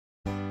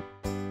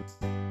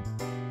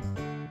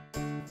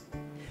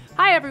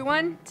Hi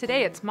everyone!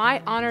 Today it's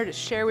my honor to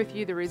share with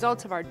you the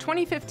results of our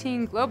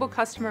 2015 Global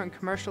Customer and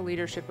Commercial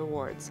Leadership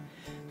Awards.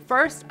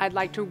 First, I'd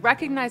like to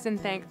recognize and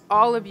thank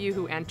all of you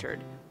who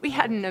entered. We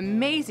had an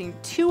amazing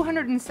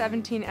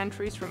 217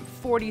 entries from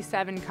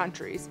 47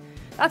 countries.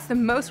 That's the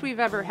most we've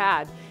ever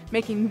had,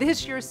 making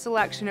this year's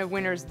selection of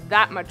winners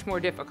that much more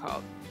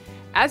difficult.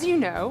 As you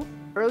know,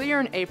 earlier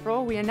in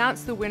April, we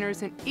announced the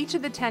winners in each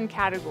of the 10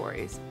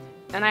 categories.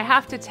 And I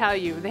have to tell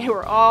you, they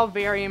were all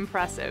very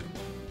impressive.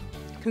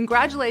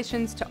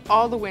 Congratulations to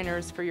all the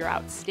winners for your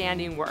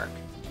outstanding work.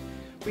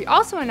 We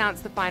also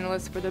announced the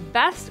finalists for the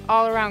Best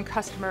All-Around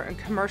Customer and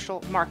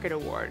Commercial Market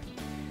Award.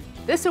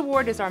 This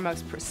award is our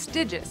most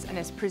prestigious and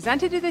is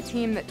presented to the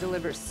team that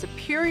delivers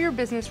superior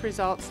business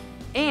results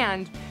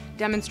and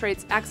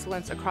demonstrates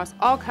excellence across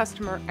all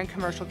customer and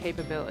commercial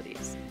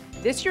capabilities.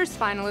 This year's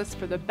finalists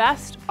for the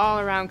Best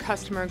All-Around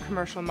Customer and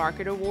Commercial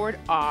Market Award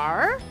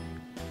are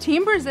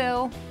Team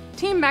Brazil,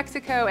 Team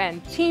Mexico,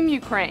 and Team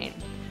Ukraine.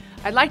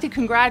 I'd like to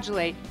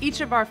congratulate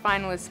each of our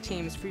finalist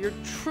teams for your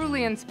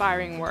truly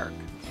inspiring work.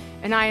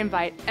 And I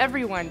invite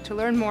everyone to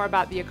learn more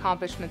about the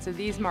accomplishments of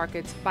these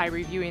markets by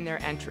reviewing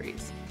their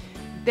entries.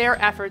 Their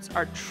efforts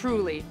are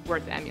truly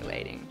worth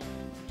emulating.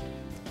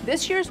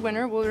 This year's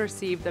winner will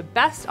receive the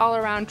Best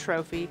All-Around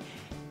Trophy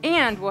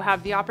and will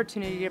have the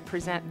opportunity to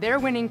present their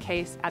winning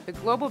case at the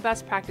Global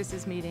Best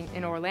Practices meeting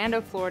in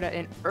Orlando, Florida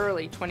in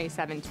early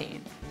 2017.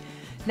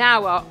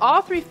 Now, while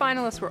all three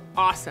finalists were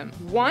awesome,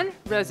 one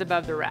rose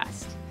above the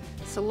rest.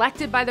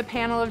 Selected by the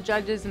panel of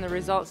judges and the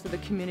results of the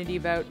community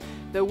vote,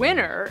 the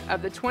winner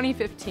of the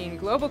 2015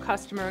 Global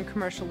Customer and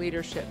Commercial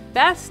Leadership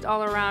Best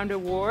All-Around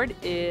Award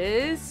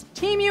is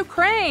Team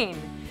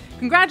Ukraine.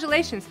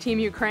 Congratulations, Team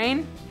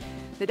Ukraine.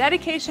 The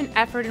dedication,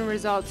 effort, and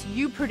results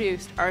you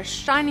produced are a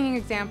shining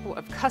example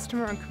of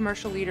customer and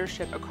commercial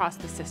leadership across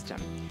the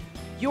system.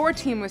 Your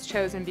team was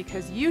chosen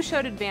because you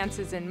showed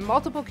advances in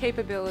multiple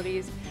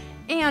capabilities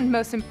and,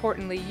 most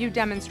importantly, you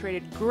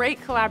demonstrated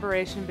great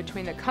collaboration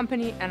between the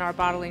company and our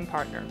bottling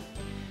partner.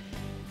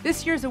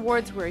 This year's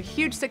awards were a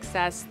huge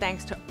success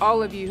thanks to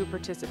all of you who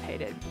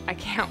participated. I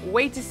can't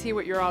wait to see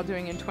what you're all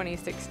doing in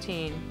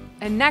 2016.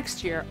 And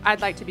next year,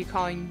 I'd like to be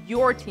calling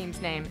your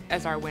team's name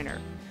as our winner.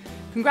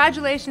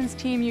 Congratulations,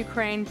 Team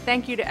Ukraine.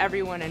 Thank you to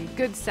everyone and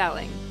good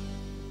selling.